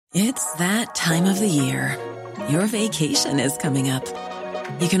It's that time of the year. Your vacation is coming up.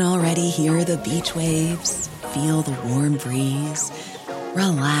 You can already hear the beach waves, feel the warm breeze,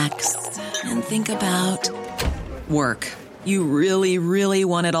 relax, and think about work. You really, really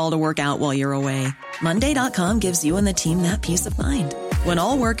want it all to work out while you're away. Monday.com gives you and the team that peace of mind. When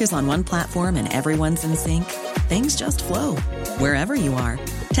all work is on one platform and everyone's in sync, things just flow. Wherever you are,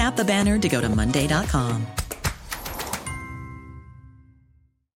 tap the banner to go to Monday.com.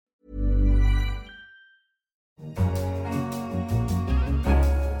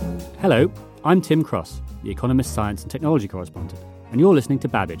 Hello, I'm Tim Cross, The Economist Science and Technology Correspondent, and you're listening to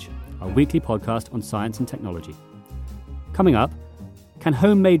Babbage, our weekly podcast on science and technology. Coming up, can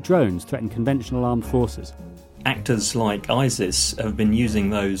homemade drones threaten conventional armed forces? Actors like ISIS have been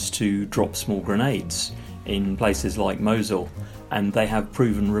using those to drop small grenades in places like Mosul, and they have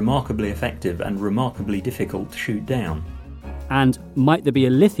proven remarkably effective and remarkably difficult to shoot down. And might there be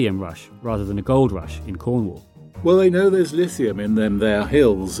a lithium rush rather than a gold rush in Cornwall? Well, they know there's lithium in them there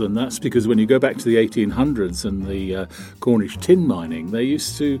hills, and that's because when you go back to the 1800s and the Cornish tin mining, they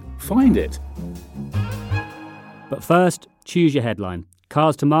used to find it. But first, choose your headline.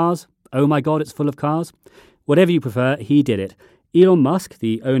 Cars to Mars? Oh my God, it's full of cars? Whatever you prefer, he did it. Elon Musk,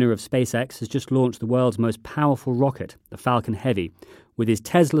 the owner of SpaceX, has just launched the world's most powerful rocket, the Falcon Heavy, with his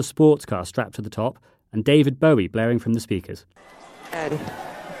Tesla sports car strapped to the top and David Bowie blaring from the speakers. 10,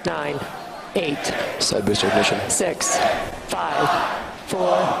 9, 8. Side booster ignition. 6, 5,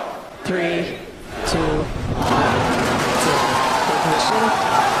 4, 3, 2, 1. Ignition.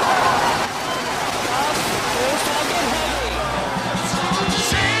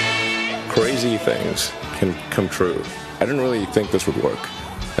 Crazy things can come true. I didn't really think this would work.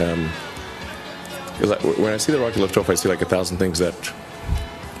 When I see the rocket lift off, I see like 1,000 things that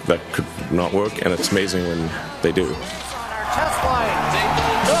could not work, and it's amazing when they do.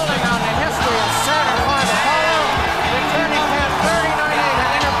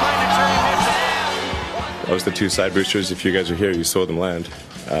 That was the 2 side boosters. If you guys are here, you saw them land.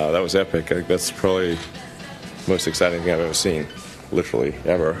 That was epic. I think that's probably the most exciting thing I've ever seen. Literally,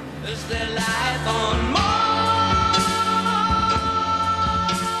 ever.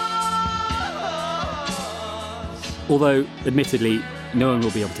 Although, admittedly, no one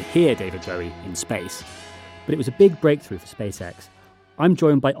will be able to hear David Bowie in space, but it was a big breakthrough for SpaceX. I'm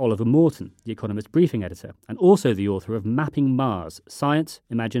joined by Oliver Morton, The Economist briefing editor, and also the author of Mapping Mars, Science,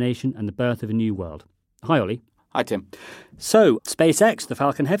 Imagination and the Birth of a New World. Hi, Ollie. Hi, Tim. So, SpaceX, the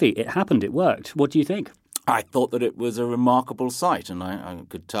Falcon Heavy, it happened, it worked. What do you think? I thought that it was a remarkable sight, and I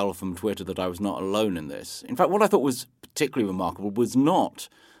could tell from Twitter that I was not alone in this. In fact, what I thought was particularly remarkable was not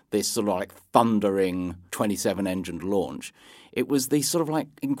this sort of like thundering 27-engined launch. It was the sort of like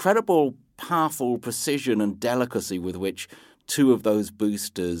incredible, powerful precision and delicacy with which 2 of those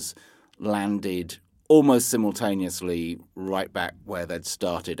boosters landed almost simultaneously right back where they'd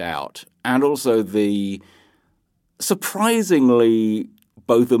started out. And also the surprisingly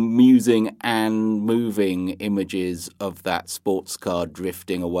both amusing and moving images of that sports car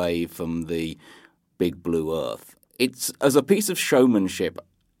drifting away from the big blue earth. It's as a piece of showmanship,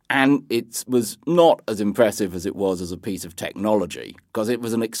 and it was not as impressive as it was as a piece of technology, because it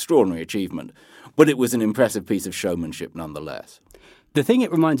was an extraordinary achievement, but it was an impressive piece of showmanship nonetheless. The thing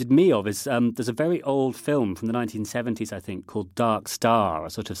it reminded me of is there's a very old film from the 1970s, I think, called Dark Star, a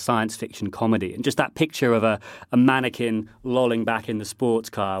sort of science fiction comedy. And just that picture of a mannequin lolling back in the sports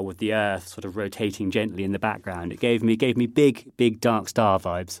car with the Earth sort of rotating gently in the background. It gave me big Dark Star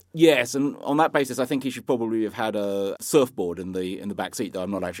vibes. Yes, and on that basis, I think he should probably have had a surfboard in the back seat, though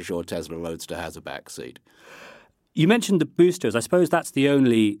I'm not actually sure Tesla Roadster has a back seat. You mentioned the boosters. I suppose that's the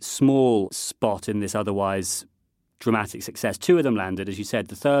only small spot in this otherwise dramatic success. 2 of them landed, as you said.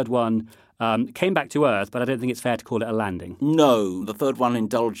 The third one came back to Earth, but I don't think it's fair to call it a landing. No, the third one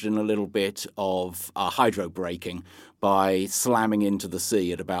indulged in a little bit of hydro braking by slamming into the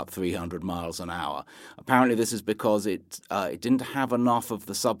sea at about 300 miles an hour. Apparently this is because it didn't have enough of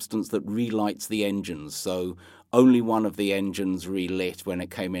the substance that relights the engines, so only one of the engines relit when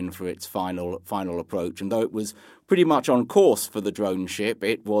it came in for its final approach. And though it was pretty much on course for the drone ship,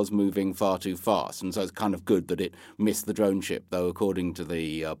 it was moving far too fast. And so it's kind of good that it missed the drone ship, though according to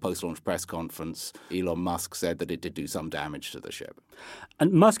the post-launch press conference, Elon Musk said that it did do some damage to the ship.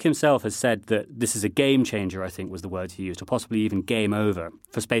 And Musk himself has said that this is a game changer, I think was the word he used, or possibly even game over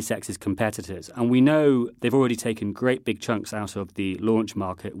for SpaceX's competitors. And we know they've already taken great big chunks out of the launch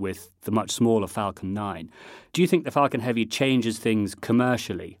market with the much smaller Falcon 9. Do you think the Falcon Heavy changes things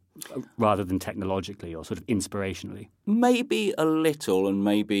commercially rather than technologically or sort of inspirationally? Maybe a little, and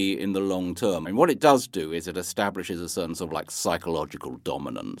maybe in the long term. And what it does do is it establishes a certain sort of like psychological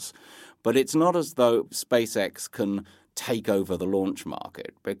dominance. But it's not as though SpaceX can take over the launch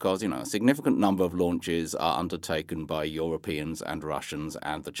market, because, a significant number of launches are undertaken by Europeans and Russians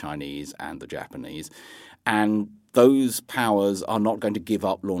and the Chinese and the Japanese. And those powers are not going to give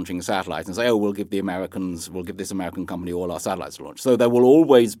up launching satellites and say, oh, we'll give this American company all our satellites to launch. So there will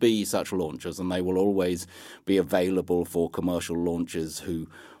always be such launchers, and they will always be available for commercial launchers who,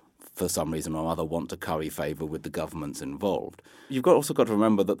 for some reason or other, want to curry favour with the governments involved. You've also got to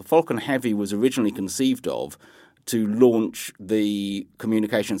remember that the Falcon Heavy was originally conceived of to launch the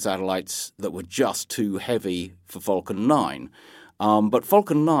communication satellites that were just too heavy for Falcon 9. But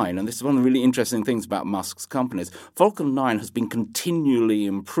Falcon 9, and this is one of the really interesting things about Musk's companies, Falcon 9 has been continually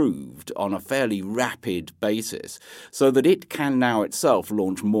improved on a fairly rapid basis so that it can now itself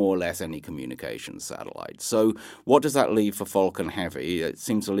launch more or less any communications satellite. So what does that leave for Falcon Heavy? It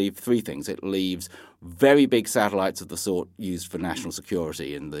seems to leave three things. It leaves very big satellites of the sort used for national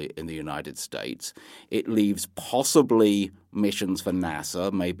security in the United States. It leaves possibly missions for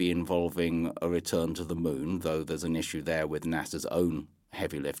NASA, maybe involving a return to the moon, though there's an issue there with NASA's own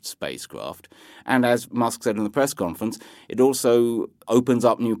heavy-lift spacecraft. And as Musk said in the press conference, it also opens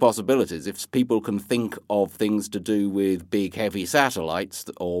up new possibilities. If people can think of things to do with big, heavy satellites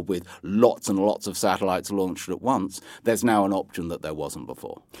or with lots and lots of satellites launched at once, there's now an option that there wasn't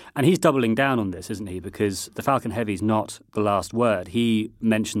before. And he's doubling down on this, isn't he? Because the Falcon Heavy is not the last word. He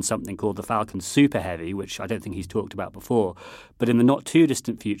mentioned something called the Falcon Super Heavy, which I don't think he's talked about before. But in the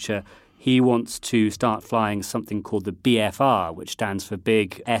not-too-distant future, he wants to start flying something called the BFR, which stands for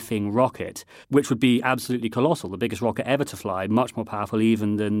Big Effing Rocket, which would be absolutely colossal, the biggest rocket ever to fly, much more powerful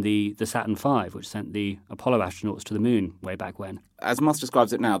even than the Saturn V, which sent the Apollo astronauts to the moon way back when. As Musk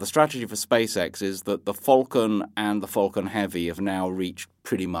describes it now, the strategy for SpaceX is that the Falcon and the Falcon Heavy have now reached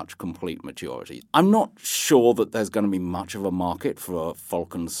pretty much complete maturity. I'm not sure that there's going to be much of a market for a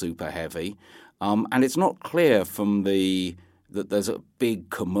Falcon Super Heavy, and it's not clear from that there's a big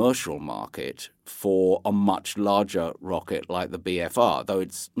commercial market for a much larger rocket like the BFR, though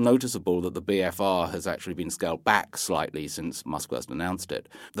it's noticeable that the BFR has actually been scaled back slightly since Musk first announced it.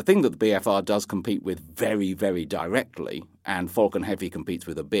 The thing that the BFR does compete with very, very directly, and Falcon Heavy competes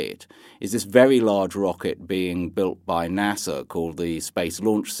with a bit, is this very large rocket being built by NASA called the Space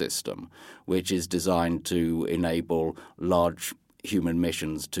Launch System, which is designed to enable large human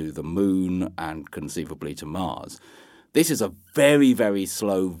missions to the moon and conceivably to Mars. This is a very, very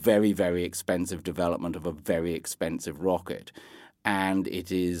slow, very, very expensive development of a very expensive rocket. And it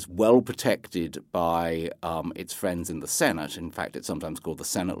is well protected by its friends in the Senate. In fact, it's sometimes called the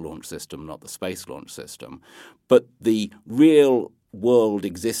Senate Launch System, not the Space Launch System. But the real world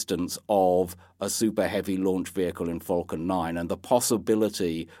existence of a super heavy launch vehicle in Falcon 9 and the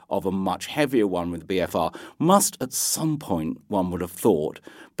possibility of a much heavier one with BFR must at some point, one would have thought,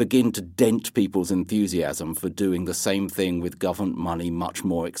 begin to dent people's enthusiasm for doing the same thing with government money much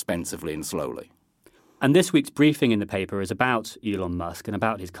more expensively and slowly. And this week's briefing in the paper is about Elon Musk and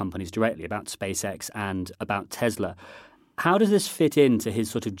about his companies directly, about SpaceX and about Tesla. How does this fit into his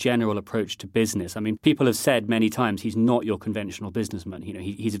sort of general approach to business? I mean, people have said many times he's not your conventional businessman.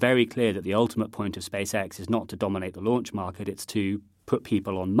 He's very clear that the ultimate point of SpaceX is not to dominate the launch market, it's to put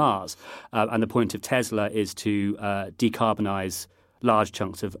people on Mars. And the point of Tesla is to decarbonize large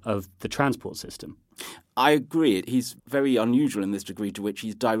chunks of the transport system. I agree. He's very unusual in this degree to which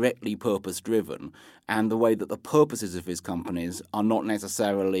he's directly purpose-driven, and the way that the purposes of his companies are not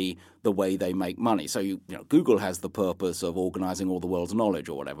necessarily the way they make money. So, Google has the purpose of organizing all the world's knowledge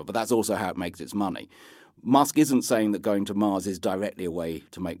or whatever, but that's also how it makes its money. Musk isn't saying that going to Mars is directly a way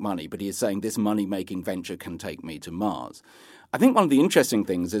to make money, but he is saying this money-making venture can take me to Mars. I think one of the interesting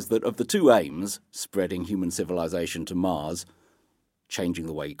things is that of the two aims, spreading human civilization to Mars, changing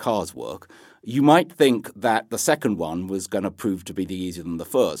the way cars work, you might think that the second one was going to prove to be easier than the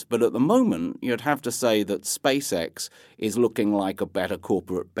first. But at the moment, you'd have to say that SpaceX is looking like a better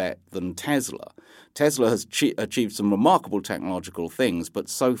corporate bet than Tesla. Tesla has achieved some remarkable technological things, but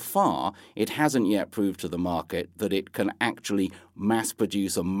so far it hasn't yet proved to the market that it can actually mass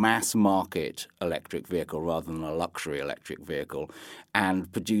produce a mass market electric vehicle rather than a luxury electric vehicle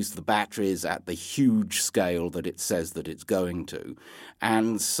and produce the batteries at the huge scale that it says that it's going to.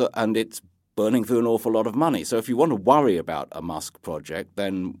 And it's burning through an awful lot of money. So if you want to worry about a Musk project,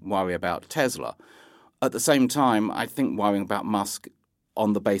 then worry about Tesla. At the same time, I think worrying about Musk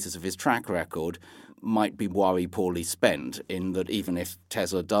on the basis of his track record might be worry poorly spent, in that even if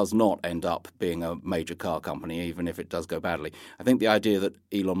Tesla does not end up being a major car company, even if it does go badly, I think the idea that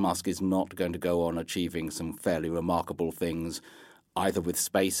Elon Musk is not going to go on achieving some fairly remarkable things either with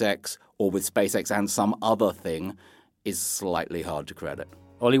SpaceX or with SpaceX and some other thing is slightly hard to credit.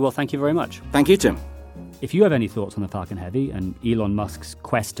 Ollie, well, thank you very much. Thank you, Tim. If you have any thoughts on the Falcon Heavy and Elon Musk's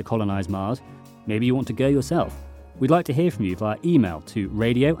quest to colonise Mars, maybe you want to go yourself. We'd like to hear from you via email to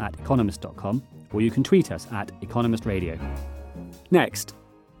radio@economist.com, or you can tweet us at economistradio. Next,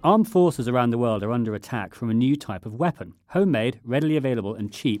 armed forces around the world are under attack from a new type of weapon, homemade, readily available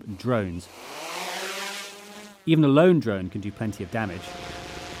and cheap drones. Even a lone drone can do plenty of damage.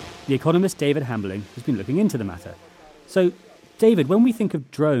 The economist David Hambling has been looking into the matter. So, David, when we think of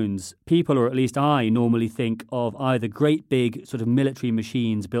drones, people, or at least I, normally think of either great big sort of military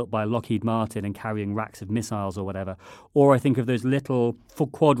machines built by Lockheed Martin and carrying racks of missiles or whatever, or I think of those little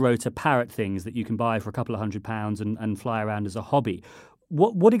quadrotor parrot things that you can buy for a couple of £100 and fly around as a hobby.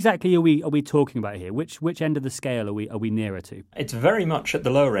 What exactly are we talking about here? Which end of the scale are we nearer to? It's very much at the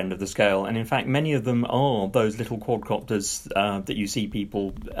lower end of the scale, and in fact many of them are those little quadcopters that you see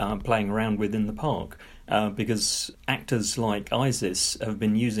people playing around with in the park. Because actors like ISIS have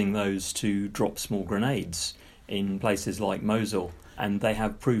been using those to drop small grenades in places like Mosul, and they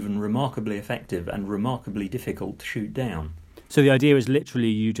have proven remarkably effective and remarkably difficult to shoot down. So the idea is literally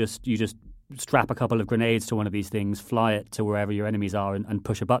you just strap a couple of grenades to one of these things, fly it to wherever your enemies are and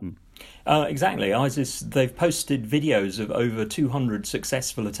push a button. Exactly. ISIS, they've posted videos of over 200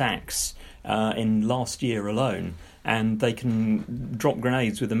 successful attacks in last year alone. And they can drop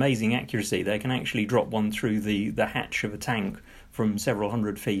grenades with amazing accuracy. They can actually drop one through the hatch of a tank from several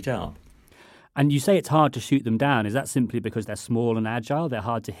hundred feet up. And you say it's hard to shoot them down. Is that simply because they're small and agile? They're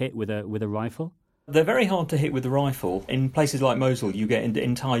hard to hit with a rifle? They're very hard to hit with a rifle. In places like Mosul, you get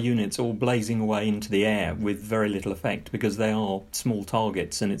entire units all blazing away into the air with very little effect because they are small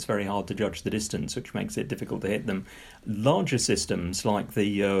targets and it's very hard to judge the distance, which makes it difficult to hit them. Larger systems like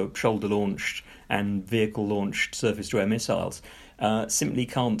the shoulder-launched and vehicle-launched surface-to-air missiles simply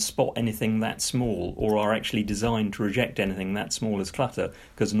can't spot anything that small or are actually designed to reject anything that small as clutter,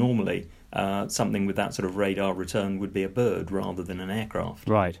 because normally something with that sort of radar return would be a bird rather than an aircraft.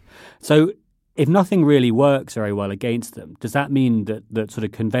 Right. So if nothing really works very well against them, does that mean that sort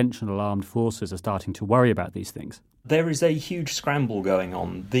of conventional armed forces are starting to worry about these things? There is a huge scramble going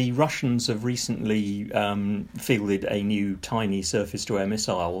on. The Russians have recently fielded a new tiny surface-to-air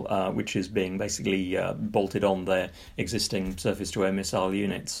missile, which is being basically bolted on their existing surface-to-air missile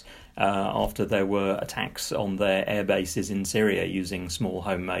units after there were attacks on their air bases in Syria using small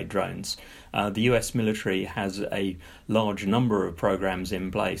homemade drones. The US military has a large number of programs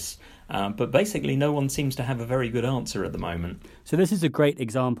in place, but basically no one seems to have a very good answer at the moment. So this is a great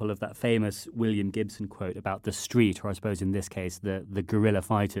example of that famous William Gibson quote about the street, or I suppose in this case the guerrilla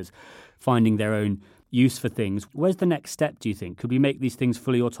fighters, finding their own use for things. Where's the next step, do you think? Could we make these things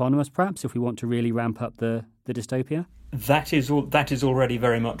fully autonomous, perhaps, if we want to really ramp up the dystopia? That is already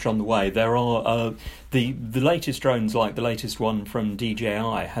very much on the way. There are the latest drones, like the latest one from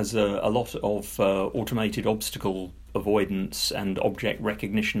DJI, has a lot of automated obstacle avoidance and object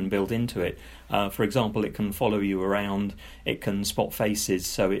recognition built into it. For example, it can follow you around, it can spot faces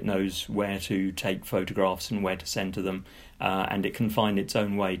so it knows where to take photographs and where to centre them, and it can find its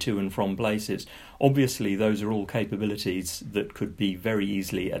own way to and from places. Obviously, those are all capabilities that could be very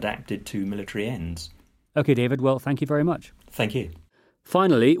easily adapted to military ends. OK, David, well, thank you very much. Thank you.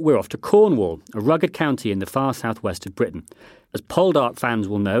 Finally, we're off to Cornwall, a rugged county in the far southwest of Britain. As Poldark fans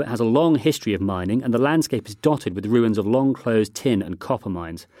will know, it has a long history of mining, and the landscape is dotted with ruins of long-closed tin and copper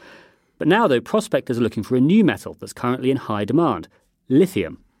mines. But now, though, prospectors are looking for a new metal that's currently in high demand: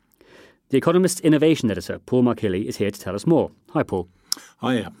 lithium. The Economist's innovation editor, Paul Markilly, is here to tell us more. Hi, Paul.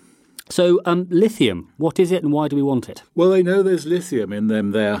 Hiya. So, lithium, what is it and why do we want it? Well, they know there's lithium in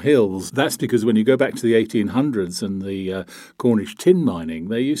them there hills. That's because when you go back to the 1800s and the Cornish tin mining,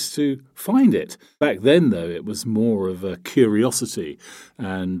 they used to find it. Back then, though, it was more of a curiosity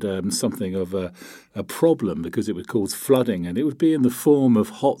and something of a problem because it would cause flooding, and it would be in the form of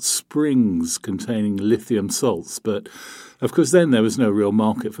hot springs containing lithium salts. But of course, then there was no real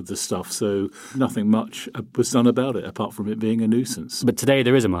market for the stuff, so nothing much was done about it, apart from it being a nuisance. But today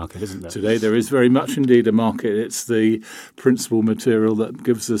there is a market, isn't there? Today there is very much indeed a market. It's the principal material that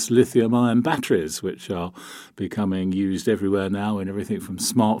gives us lithium-ion batteries, which are becoming used everywhere now in everything from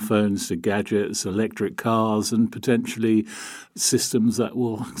smartphones to gadgets, electric cars, and potentially systems that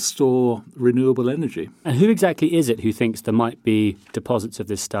will store renewable energy. And who exactly is it who thinks there might be deposits of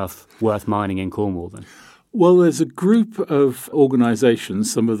this stuff worth mining in Cornwall, then? Well, there's a group of organisations,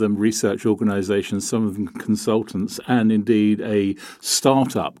 some of them research organisations, some of them consultants, and indeed a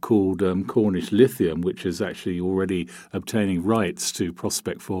startup called Cornish Lithium, which is actually already obtaining rights to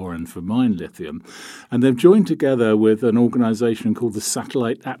prospect for and for mine lithium. And they've joined together with an organisation called the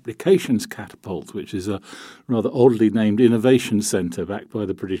Satellite Applications Catapult, which is a rather oddly named innovation centre backed by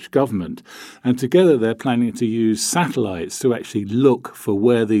the British government. And together they're planning to use satellites to actually look for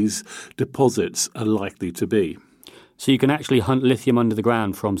where these deposits are likely to be. So you can actually hunt lithium under the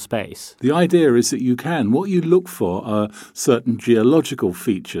ground from space? The idea is that you can. What you look for are certain geological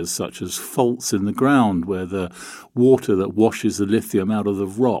features, such as faults in the ground where the water that washes the lithium out of the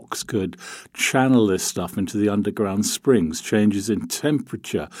rocks could channel this stuff into the underground springs, changes in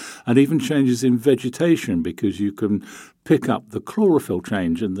temperature, and even changes in vegetation, because you can pick up the chlorophyll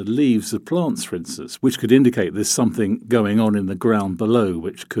change in the leaves of plants, for instance, which could indicate there's something going on in the ground below,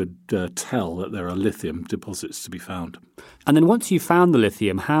 which could tell that there are lithium deposits to be found. And then once you've found the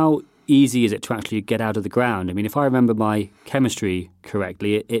lithium, how easy is it to actually get out of the ground? I mean, if I remember my chemistry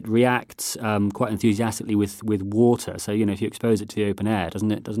correctly, it reacts quite enthusiastically with water. So, if you expose it to the open air,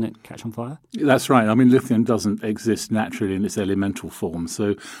 doesn't it catch on fire? That's right. I mean, lithium doesn't exist naturally in its elemental form.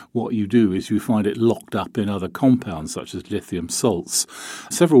 So what you do is you find it locked up in other compounds, such as lithium salts.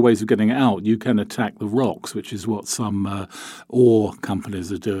 Several ways of getting it out. You can attack the rocks, which is what some ore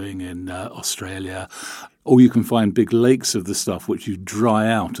companies are doing in Australia. Or you can find big lakes of the stuff which you dry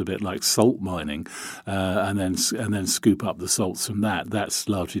out a bit like salt mining, and then scoop up the salts from that. That's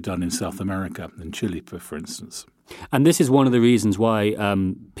largely done in South America, in Chile, for instance. And this is one of the reasons why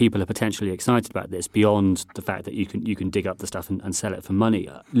people are potentially excited about this, beyond the fact that you can dig up the stuff and sell it for money.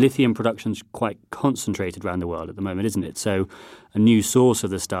 Lithium production's quite concentrated around the world at the moment, isn't it? So a new source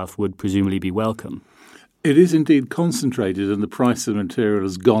of the stuff would presumably be welcome. It is indeed concentrated, and the price of the material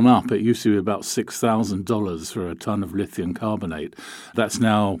has gone up. It used to be about $6,000 for a ton of lithium carbonate. That's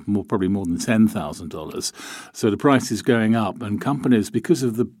now probably more than $10,000. So the price is going up, and companies, because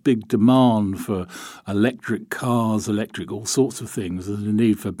of the big demand for electric cars, all sorts of things, and the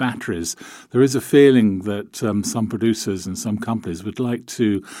need for batteries, there is a feeling that some producers and some companies would like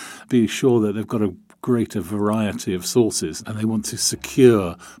to be sure that they've got a greater variety of sources, and they want to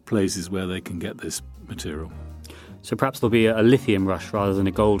secure places where they can get this material. So perhaps there'll be a lithium rush rather than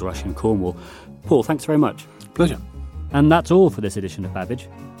a gold rush in Cornwall. Paul, thanks very much. Pleasure. And that's all for this edition of Babbage.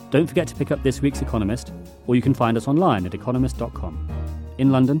 Don't forget to pick up this week's Economist, or you can find us online at economist.com.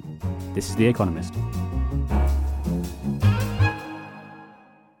 In London, this is The Economist.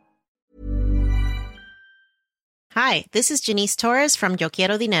 Hi, this is Janice Torres from Yo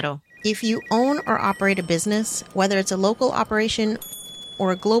Quiero Dinero. If you own or operate a business, whether it's a local operation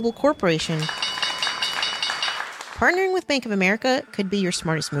or a global corporation, partnering with Bank of America could be your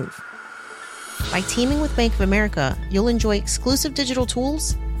smartest move. By teaming with Bank of America, you'll enjoy exclusive digital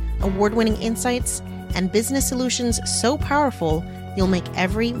tools, award-winning insights, and business solutions so powerful, you'll make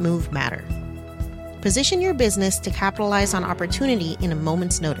every move matter. Position your business to capitalize on opportunity in a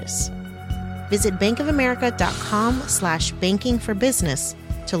moment's notice. Visit bankofamerica.com/bankingforbusiness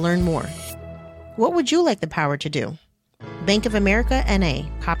to learn more. What would you like the power to do? Bank of America, N.A.,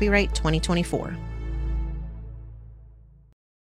 copyright 2024.